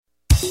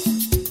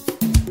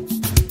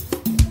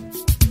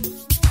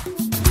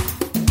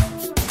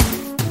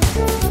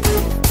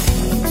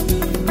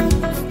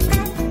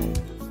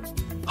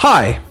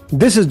Hi,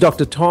 this is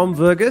Dr. Tom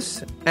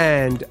Verghese,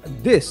 and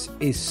this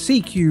is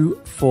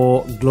CQ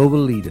for Global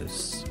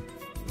Leaders.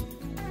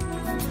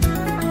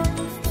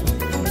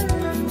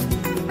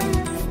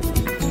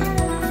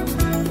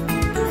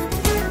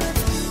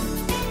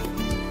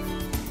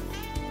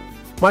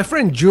 My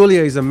friend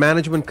Julia is a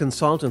management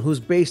consultant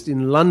who's based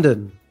in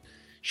London.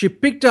 She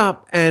picked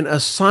up an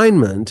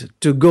assignment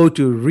to go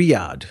to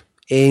Riyadh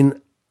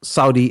in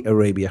Saudi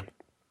Arabia.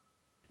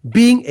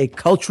 Being a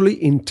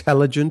culturally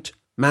intelligent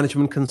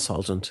management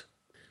consultant,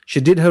 she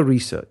did her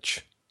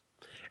research,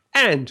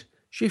 and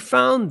she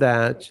found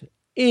that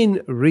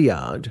in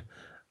Riyadh,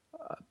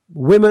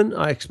 women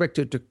are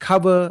expected to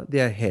cover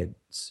their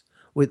heads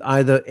with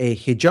either a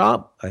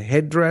hijab, a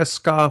headdress,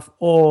 scarf,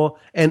 or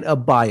an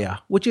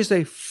abaya, which is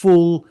a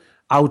full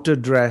outer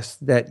dress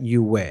that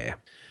you wear.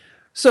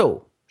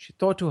 So she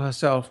thought to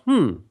herself,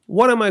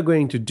 what am I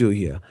going to do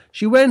here?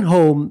 She went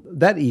home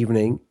that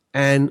evening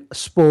and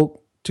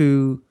spoke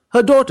to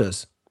her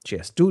daughters. She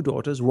has two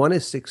daughters. One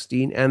is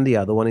 16 and the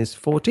other one is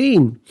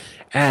 14.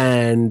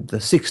 And the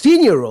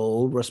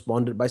 16-year-old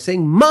responded by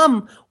saying,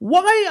 Mom,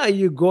 why are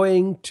you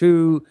going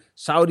to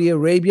Saudi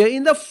Arabia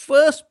in the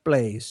first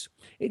place?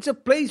 It's a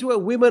place where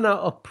women are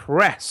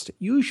oppressed.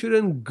 You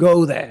shouldn't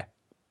go there.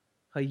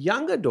 Her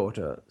younger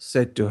daughter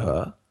said to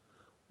her,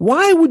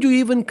 why would you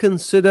even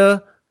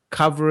consider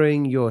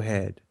covering your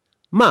head?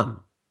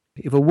 Mom,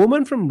 if a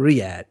woman from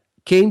Riyadh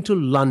came to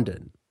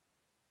London,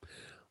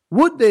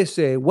 would they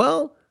say,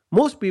 well,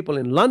 most people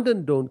in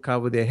London don't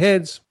cover their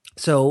heads,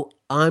 so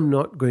I'm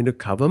not going to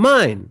cover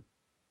mine?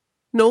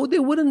 No, they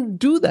wouldn't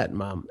do that,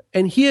 Mom.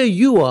 And here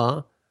you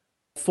are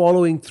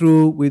following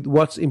through with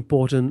what's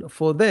important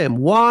for them.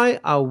 Why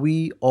are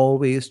we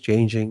always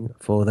changing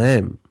for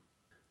them?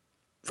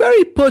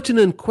 Very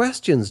pertinent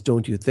questions,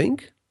 don't you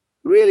think?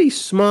 Really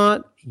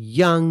smart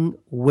young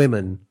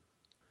women.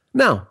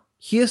 Now,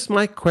 here's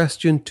my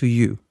question to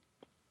you.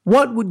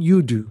 What would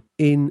you do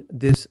in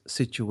this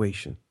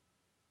situation?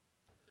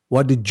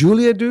 What did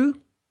Julia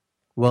do?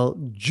 Well,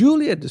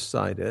 Julia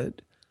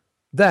decided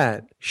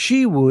that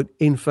she would,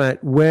 in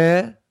fact,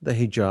 wear the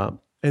hijab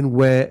and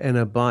wear an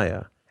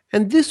abaya.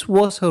 And this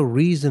was her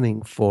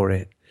reasoning for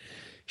it.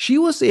 She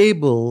was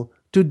able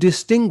to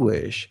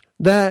distinguish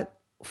that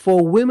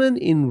for women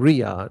in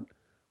Riyadh,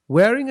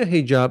 wearing a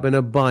hijab and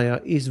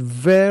abaya is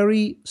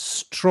very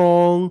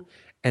strong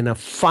and a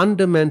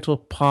fundamental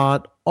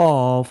part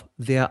of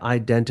their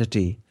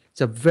identity.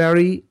 It's a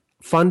very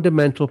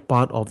fundamental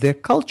part of their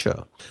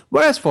culture.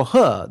 Whereas for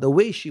her, the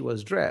way she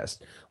was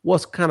dressed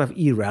was kind of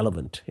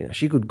irrelevant.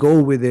 She could go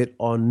with it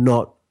or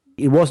not.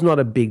 It was not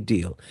a big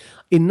deal.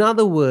 In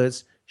other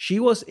words,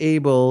 she was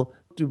able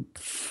to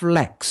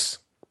flex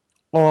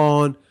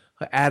on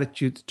her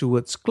attitude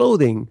towards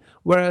clothing.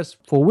 Whereas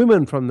for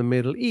women from the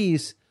Middle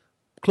East,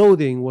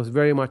 clothing was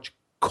very much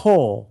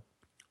core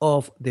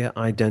of their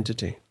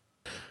identity.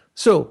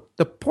 So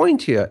the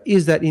point here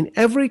is that in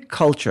every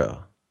culture,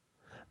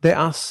 there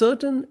are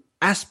certain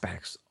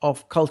aspects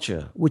of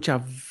culture which are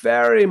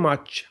very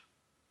much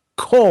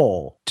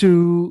core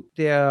to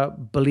their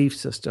belief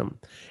system.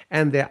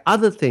 And there are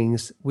other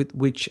things with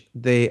which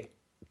they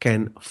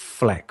can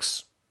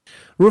flex.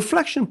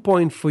 Reflection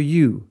point for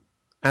you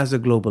as a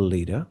global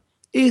leader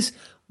is,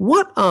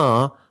 what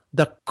are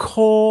the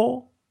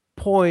core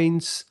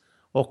points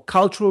or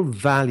cultural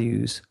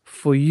values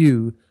for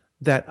you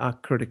that are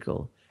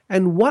critical?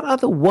 And what are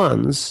the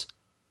ones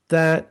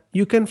that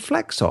you can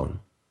flex on?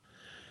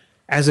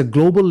 As a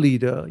global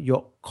leader,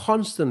 you're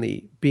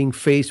constantly being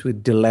faced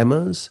with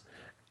dilemmas,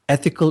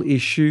 ethical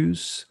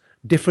issues,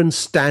 different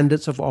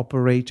standards of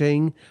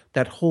operating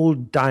that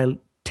hold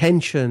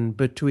tension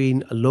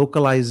between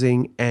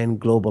localizing and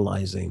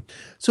globalizing.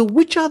 So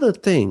which are the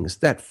things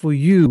that for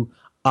you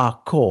are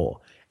core?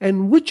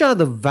 And which are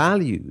the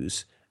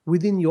values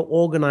within your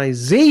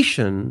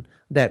organization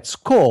that's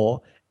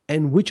core?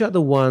 And which are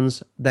the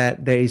ones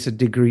that there is a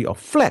degree of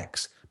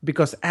flex?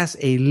 Because as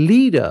a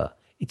leader,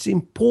 it's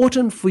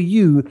important for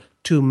you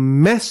to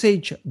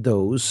message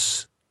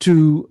those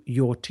to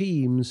your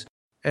teams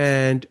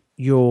and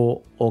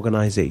your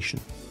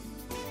organization.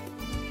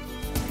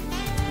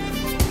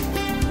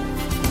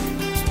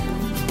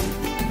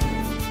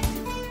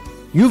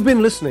 You've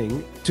been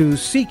listening to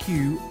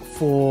CQ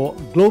for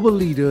Global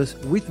Leaders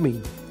with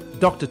me,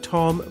 Dr.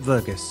 Tom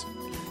Verghese.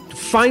 To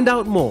find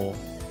out more,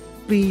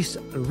 please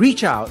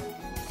reach out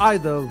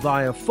either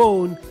via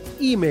phone,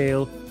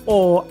 email,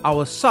 or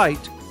our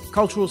site,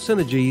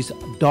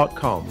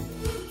 culturalsynergies.com.